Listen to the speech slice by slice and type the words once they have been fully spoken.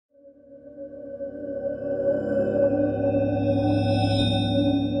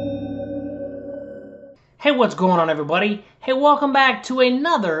Hey, what's going on, everybody? Hey, welcome back to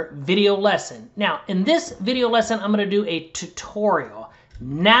another video lesson. Now, in this video lesson, I'm going to do a tutorial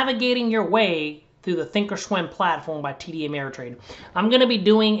navigating your way through the ThinkorSwim platform by TD Ameritrade. I'm going to be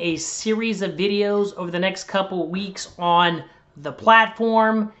doing a series of videos over the next couple weeks on the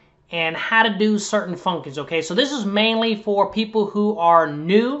platform and how to do certain functions, okay? So this is mainly for people who are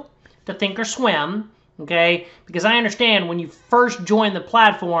new to ThinkorSwim, okay? Because I understand when you first join the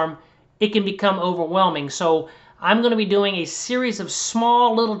platform, it can become overwhelming. So I'm going to be doing a series of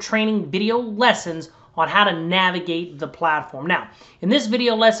small little training video lessons on how to navigate the platform. Now, in this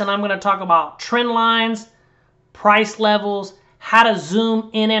video lesson, I'm going to talk about trend lines, price levels, how to zoom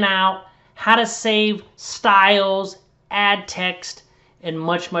in and out, how to save styles, add text, and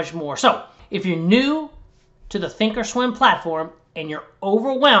much, much more. So if you're new to the ThinkorSwim platform and you're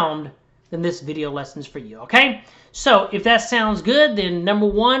overwhelmed, then this video lesson's for you, okay? So if that sounds good, then number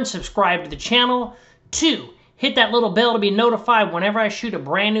one, subscribe to the channel. 2, hit that little bell to be notified whenever I shoot a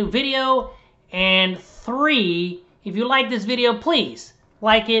brand new video. And 3, if you like this video, please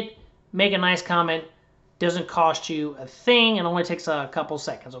like it, make a nice comment. Doesn't cost you a thing and only takes a couple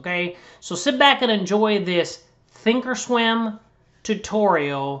seconds, okay? So sit back and enjoy this ThinkorSwim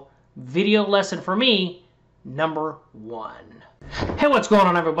tutorial video lesson for me, number 1. Hey, what's going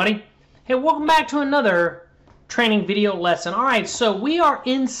on, everybody? Hey, welcome back to another training video lesson. All right, so we are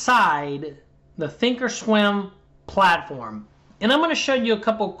inside the ThinkorSwim platform, and I'm going to show you a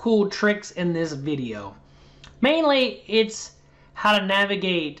couple cool tricks in this video. Mainly, it's how to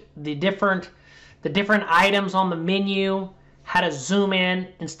navigate the different items on the menu, how to zoom in,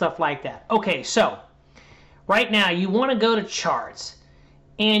 and stuff like that. Okay, so right now you want to go to charts,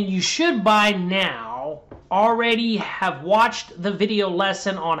 and you should by now already have watched the video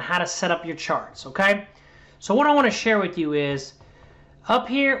lesson on how to set up your charts, okay? So what I want to share with you is up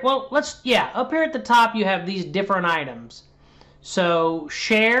here, well, up here at the top you have these different items. So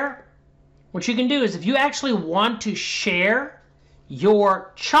share, what you can do is if you actually want to share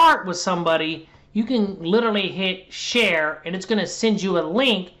your chart with somebody, you can literally hit share and it's going to send you a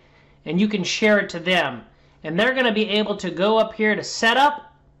link and you can share it to them. And they're going to be able to go up here to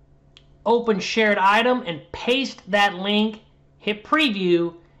setup, open shared item, and paste that link, hit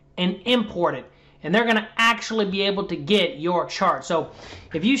preview, and import it. And they're going to actually be able to get your chart. So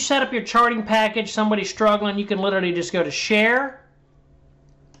if you set up your charting package, somebody's struggling, you can literally just go to share,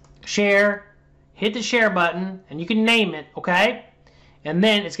 hit the share button, and you can name it, okay? And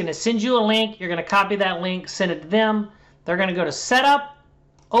then it's going to send you a link. You're going to copy that link, send it to them. They're going to go to setup,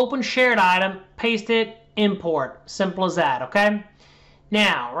 open shared item, paste it, import. Simple as that, okay?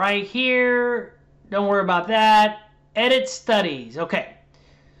 Now, right here, don't worry about that. Edit studies, okay.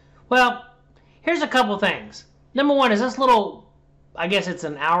 Well, here's a couple things. Number one is this little, I guess it's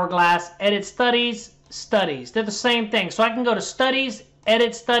an hourglass, edit studies, studies. They're the same thing. So I can go to studies,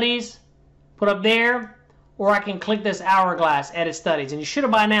 edit studies, put up there, or I can click this hourglass, edit studies. And you should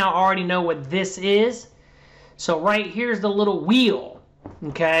have by now already know what this is. So right here's the little wheel,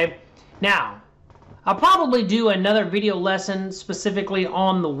 okay? Now, I'll probably do another video lesson specifically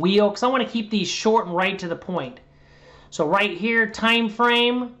on the wheel because I want to keep these short and right to the point. So right here, time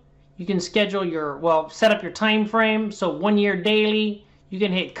frame. You can schedule your, well, set up your time frame. So 1 year daily, you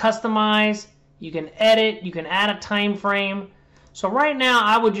can hit customize, you can edit, you can add a time frame. So right now,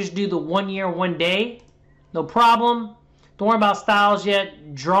 I would just do the 1 year, 1 day. No problem. Don't worry about styles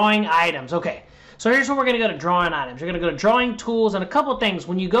yet. Drawing items. Okay, so here's where we're going to go to drawing items. You're going to go to drawing tools and a couple things.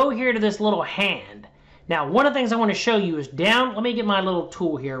 When you go here to this little hand, now one of the things I want to show you is down. Let me get my little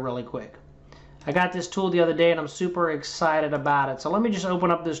tool here really quick. I got this tool the other day and I'm super excited about it. So let me just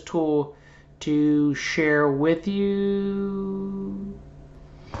open up this tool to share with you.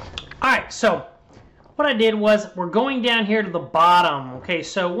 Alright, so what I did was we're going down here to the bottom. Okay,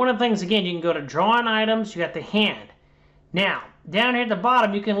 so one of the things, again, you can go to drawing items, you got the hand. Now, down here at the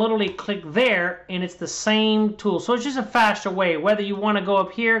bottom, you can literally click there and it's the same tool. So it's just a faster way. Whether you want to go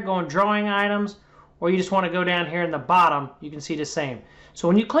up here, go in drawing items, or you just want to go down here in the bottom, you can see the same. So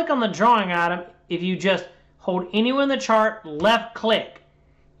when you click on the drawing item, if you just hold anywhere in the chart, left click,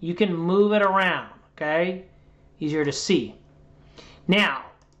 you can move it around, okay? Easier to see. Now,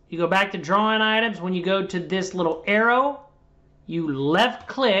 you go back to drawing items. When you go to this little arrow, you left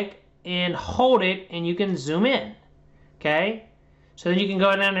click and hold it and you can zoom in, okay? So then you can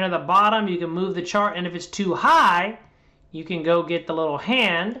go down here to the bottom, you can move the chart, and if it's too high, you can go get the little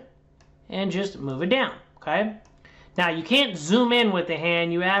hand and just move it down, okay? Now, you can't zoom in with the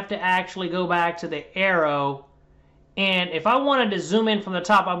hand. You have to actually go back to the arrow. And if I wanted to zoom in from the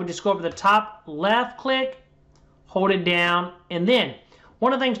top, I would just go over the top, left click, hold it down. And then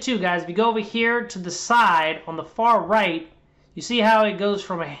One of the things too, guys, if you go over here to the side on the far right, you see how it goes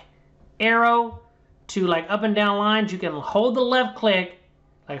from an arrow to like up and down lines? You can hold the left click,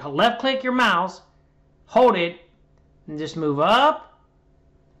 like left click your mouse, hold it, and just move up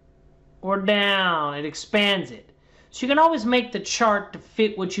or down. It expands it. So you can always make the chart to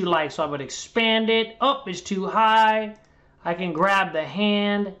fit what you like. So I would expand it. Oh, it's too high. I can grab the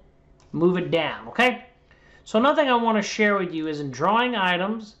hand, move it down, okay? So another thing I want to share with you is in drawing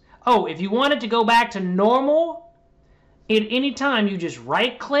items. Oh, if you want it to go back to normal, at any time you just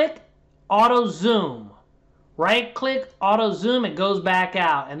right click, auto zoom. Right click, auto zoom, it goes back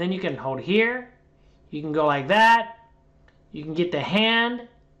out. And then you can hold here. You can go like that. You can get the hand.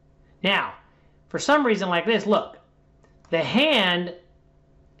 Now, for some reason like this, look. The hand,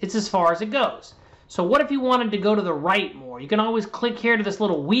 it's as far as it goes. So what if you wanted to go to the right more? You can always click here to this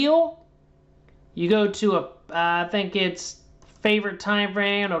little wheel. You go to I think it's favorite time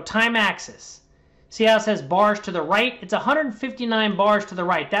frame, no, time axis. See how it says bars to the right? It's 159 bars to the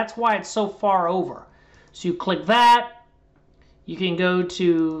right. That's why it's so far over. So you click that. You can go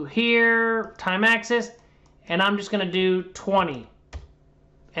to here, time axis, and I'm just going to do 20.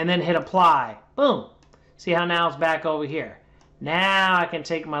 And then hit apply. Boom. See how now it's back over here. Now I can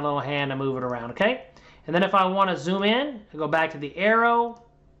take my little hand and move it around, okay? And then if I want to zoom in, I go back to the arrow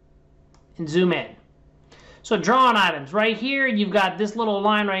and zoom in. So drawing items, right here, you've got this little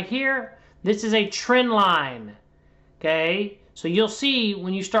line right here. This is a trend line, okay? So you'll see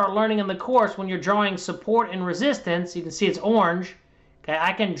when you start learning in the course, when you're drawing support and resistance, you can see it's orange, okay?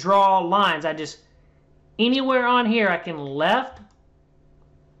 I can draw lines. I just, anywhere on here, I can left,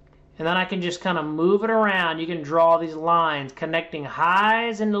 and then I can just kind of move it around. You can draw these lines connecting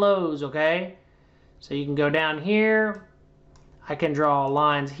highs and lows, okay? So you can go down here. I can draw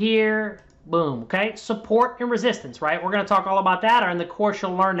lines here. Boom, okay? Support and resistance, right? We're going to talk all about that, or in the course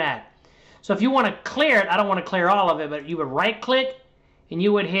you'll learn that. So if you want to clear it, I don't want to clear all of it, but you would right-click, and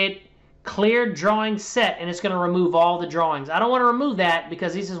you would hit Clear Drawing Set, and it's going to remove all the drawings. I don't want to remove that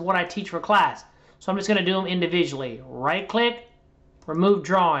because this is what I teach for class. So I'm just going to do them individually. Right-click, remove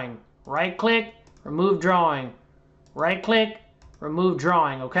drawing. Right-click, remove drawing. Right-click, remove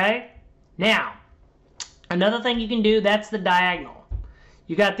drawing, okay? Now, another thing you can do, that's the diagonal.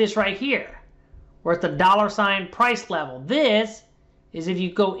 You got this right here, where it's the $ price level. This is if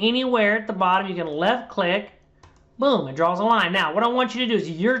you go anywhere at the bottom, you can left-click, boom, it draws a line. Now, what I want you to do is,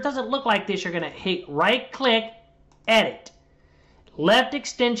 yours doesn't look like this. You're going to hit right-click, edit. Left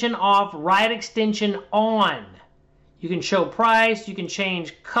extension off, right extension on. You can show price, you can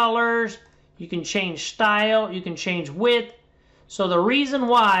change colors, you can change style, you can change width. So the reason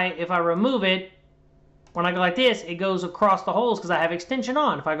why, if I remove it, when I go like this, it goes across the holes because I have extension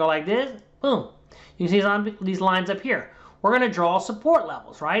on. If I go like this, boom. You can see these lines up here. We're going to draw support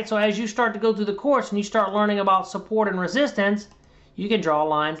levels, right? So as you start to go through the course and you start learning about support and resistance, you can draw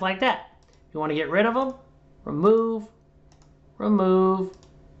lines like that. You want to get rid of them? Remove, remove,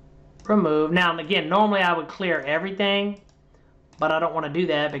 remove. Now, again, normally I would clear everything, but I don't want to do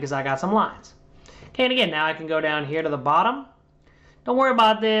that because I got some lines. Okay, and again, now I can go down here to the bottom. Don't worry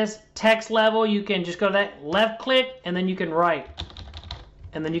about this. Text level, you can just go to that left click and then you can write.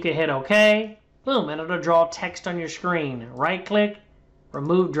 And then you can hit OK. Boom, and it'll draw text on your screen. Right click,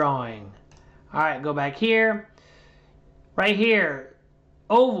 remove drawing. All right, go back here. Right here,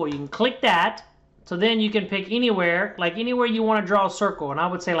 oval, you can click that. So then you can pick anywhere, like anywhere you want to draw a circle. And I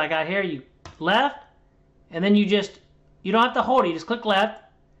would say like out here, you left, and then you don't have to hold it. You just click left,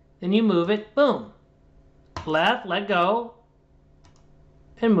 then you move it, boom. Left, let go,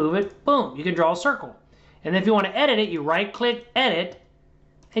 and move it, boom. You can draw a circle. And if you want to edit it, you right click, edit,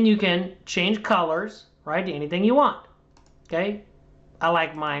 and you can change colors, right, to anything you want. Okay? I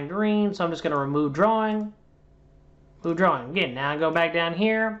like mine green, so I'm just going to remove drawing. Remove drawing. Again, now I go back down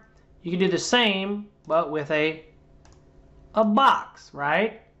here. You can do the same, but with a box,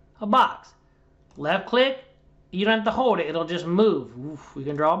 right? A box. Left click, you don't have to hold it, it'll just move. Oof, we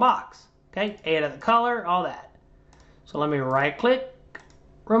can draw a box. Okay? Add the color, all that. So let me right click,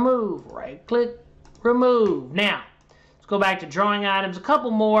 remove, right click, remove. Now, let's go back to drawing items. A couple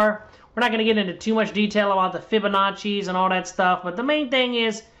more. We're not going to get into too much detail about the Fibonacci's and all that stuff, but the main thing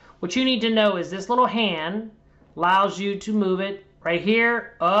is, what you need to know is this little hand allows you to move it right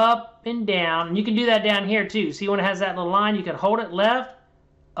here, up and down. And you can do that down here too. See when it has that little line, you can hold it left,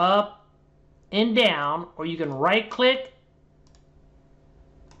 up, and down, or you can right click,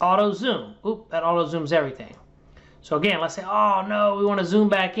 auto zoom. Oop, that auto zooms everything. So again, let's say, oh no, we want to zoom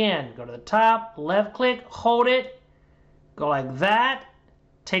back in. Go to the top, left click, hold it, go like that,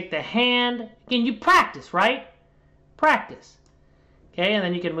 take the hand. Again, you practice, right? Practice. Okay, and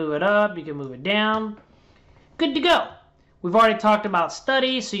then you can move it up, you can move it down. Good to go. We've already talked about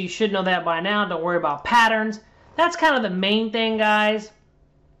study, so you should know that by now. Don't worry about patterns. That's kind of the main thing, guys.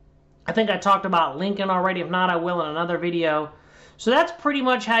 I think I talked about linking already. If not, I will in another video. So that's pretty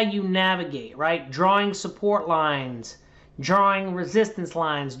much how you navigate, right? Drawing support lines, drawing resistance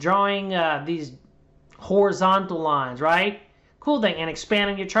lines, drawing these horizontal lines, right? Cool thing. And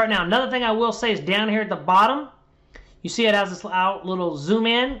expanding your chart. Now, another thing I will say is down here at the bottom, you see it has this little zoom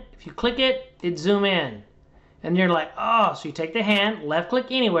in. If you click it, it zoom in. And you're like, oh, so you take the hand, left click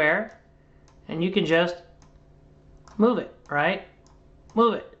anywhere, and you can just move it, right?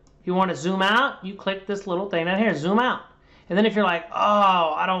 Move it. If you want to zoom out, you click this little thing down here, zoom out. And then if you're like,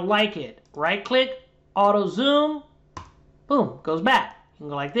 oh, I don't like it, right click, auto zoom, boom, goes back. You can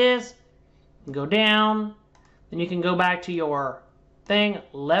go like this, you can go down, then you can go back to your thing,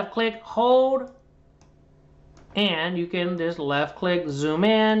 left click, hold, and you can just left click, zoom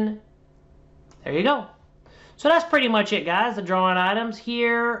in. There you go. So that's pretty much it, guys. The drawing items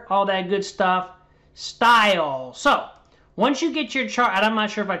here, all that good stuff. Style. So once you get your chart, and I'm not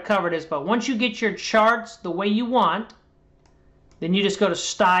sure if I covered this, but once you get your charts the way you want, then you just go to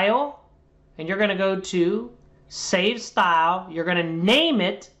Style, and you're going to go to Save Style. You're going to name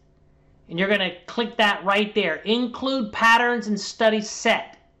it, and you're going to click that right there. Include patterns and study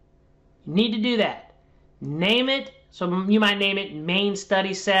set. You need to do that. Name it. So you might name it Main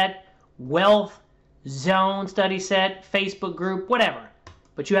Study Set, Wealth Zone Study Set, Facebook group, whatever.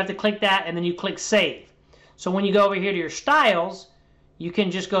 But you have to click that, and then you click Save. So when you go over here to your styles, you can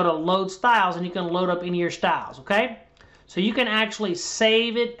just go to Load Styles, and you can load up any of your styles, okay? So you can actually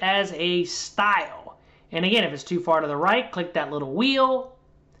save it as a style. And again, if it's too far to the right, click that little wheel.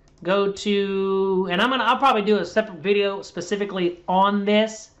 Go to, and I'll probably do a separate video specifically on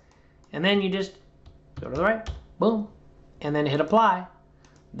this. And then you just go to the right, boom, and then hit apply.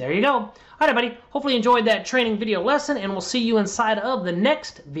 There you go. All right, everybody. Hopefully you enjoyed that training video lesson, and we'll see you inside of the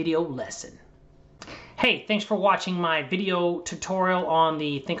next video lesson. Hey, thanks for watching my video tutorial on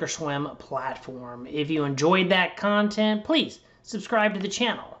the ThinkorSwim platform. If you enjoyed that content, please subscribe to the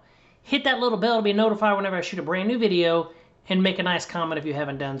channel. Hit that little bell to be notified whenever I shoot a brand new video, and make a nice comment if you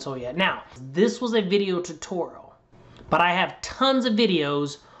haven't done so yet. Now, this was a video tutorial, but I have tons of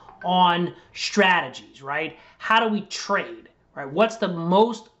videos on strategies, right? How do we trade? Right? What's the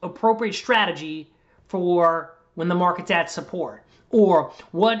most appropriate strategy for when the market's at support? Or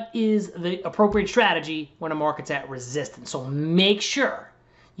what is the appropriate strategy when a market's at resistance? So make sure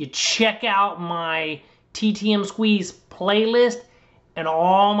you check out my TTM Squeeze playlist and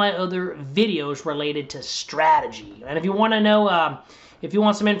all my other videos related to strategy. And if you want to know, if you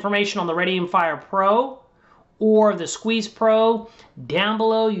want some information on the Ready and Fire Pro or the Squeeze Pro, down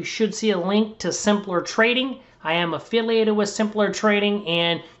below you should see a link to Simpler Trading. I am affiliated with Simpler Trading,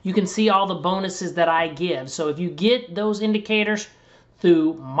 and you can see all the bonuses that I give. So if you get those indicators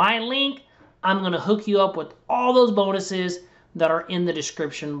through my link, I'm going to hook you up with all those bonuses that are in the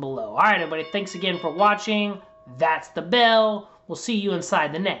description below. All right, everybody, thanks again for watching. That's the bell. We'll see you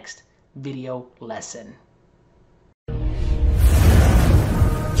inside the next video lesson.